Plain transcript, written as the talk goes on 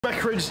My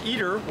courageous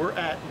eater, we're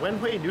at Wen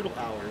Hui Noodle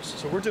Hours.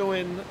 So we're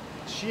doing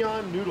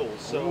Xian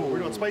noodles. So we're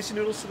doing spicy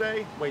noodles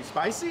today. Wait,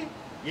 spicy?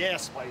 Yeah,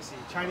 spicy.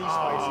 Chinese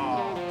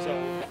spicy. So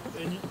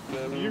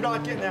and you're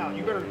not getting out.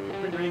 You better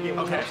bring your A-game.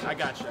 Okay, I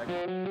got you.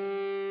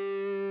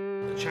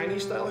 The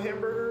Chinese style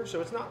hamburger.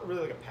 So it's not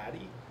really like a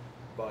patty,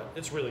 but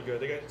it's really good.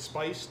 They got it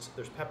spiced.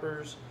 There's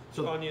peppers,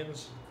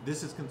 onions.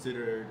 This is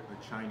considered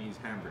a Chinese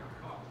hamburger.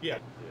 Yeah.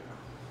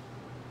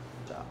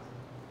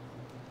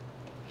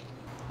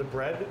 The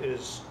bread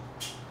is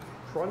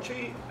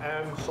crunchy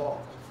and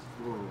soft.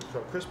 Ooh. So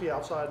crispy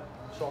outside,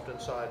 soft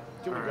inside.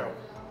 Give it a go.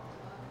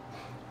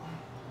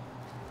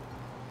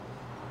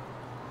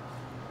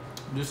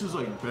 This is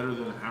like better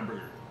than a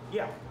hamburger.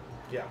 Yeah,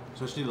 yeah.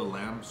 Especially the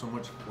lamb, so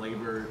much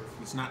flavor.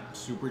 It's not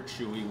super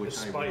chewy, which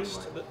It's I really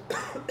spiced. like.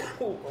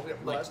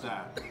 Like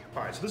that.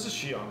 All right, so this is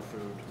Xian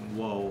food.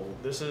 Whoa.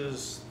 This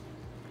is,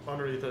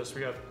 underneath this, we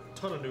got a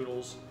ton of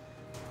noodles.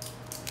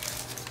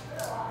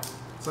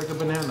 It's like a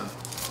banana.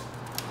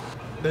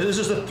 This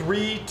is a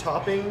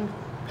 3-topping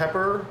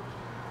pepper.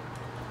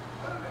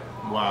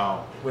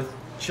 Wow. With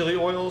chili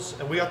oils,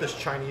 and we got this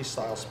Chinese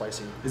style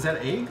spicy. Is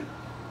that egg?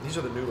 These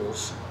are the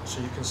noodles,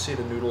 so you can see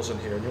the noodles in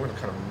here, and you're gonna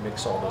kind of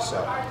mix all this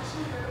up.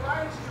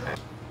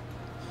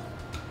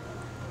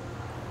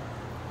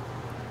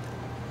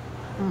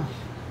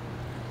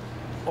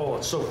 Oh,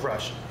 it's so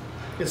fresh.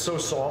 It's so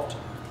soft.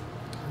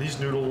 These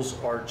noodles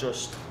are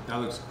just... That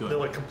looks good. They're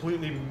like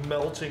completely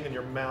melting in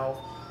your mouth,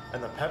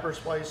 and the pepper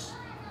spice,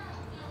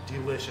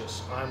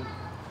 delicious.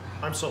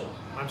 I'm sold.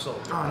 I'm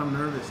sold. God, I'm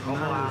nervous.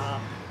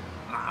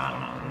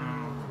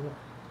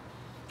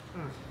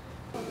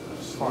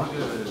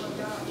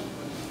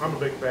 I'm a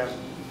big fan.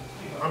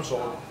 I'm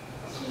sold.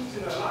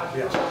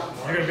 Yeah.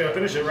 You're gonna be able to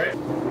finish it, right?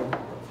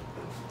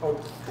 Oh.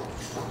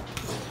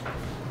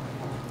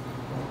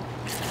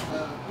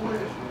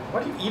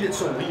 Why do you eat it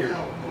so weird?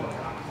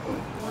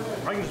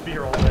 I can just be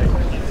here all day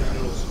eating these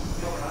noodles.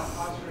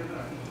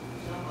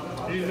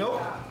 You didn't know?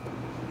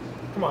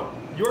 Come on.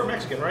 You're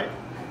Mexican, right?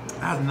 It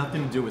has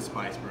nothing to do with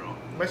spice, bro.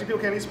 Mexican people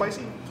can't eat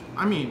spicy?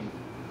 I mean,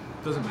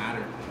 doesn't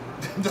matter.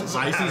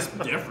 Spicy's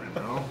different,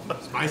 bro.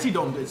 Spicy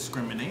don't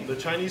discriminate. The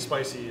Chinese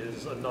spicy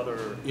is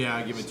another... Yeah,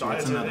 I give it to you.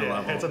 It's another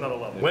level. It's another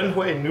level. Wen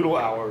Hui Noodle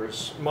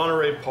Hours,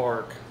 Monterey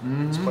Park.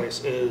 This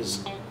place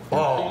is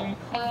bomb.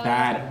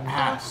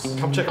 Badass.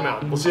 Come check them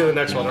out. We'll see you in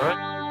the next one, all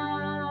right?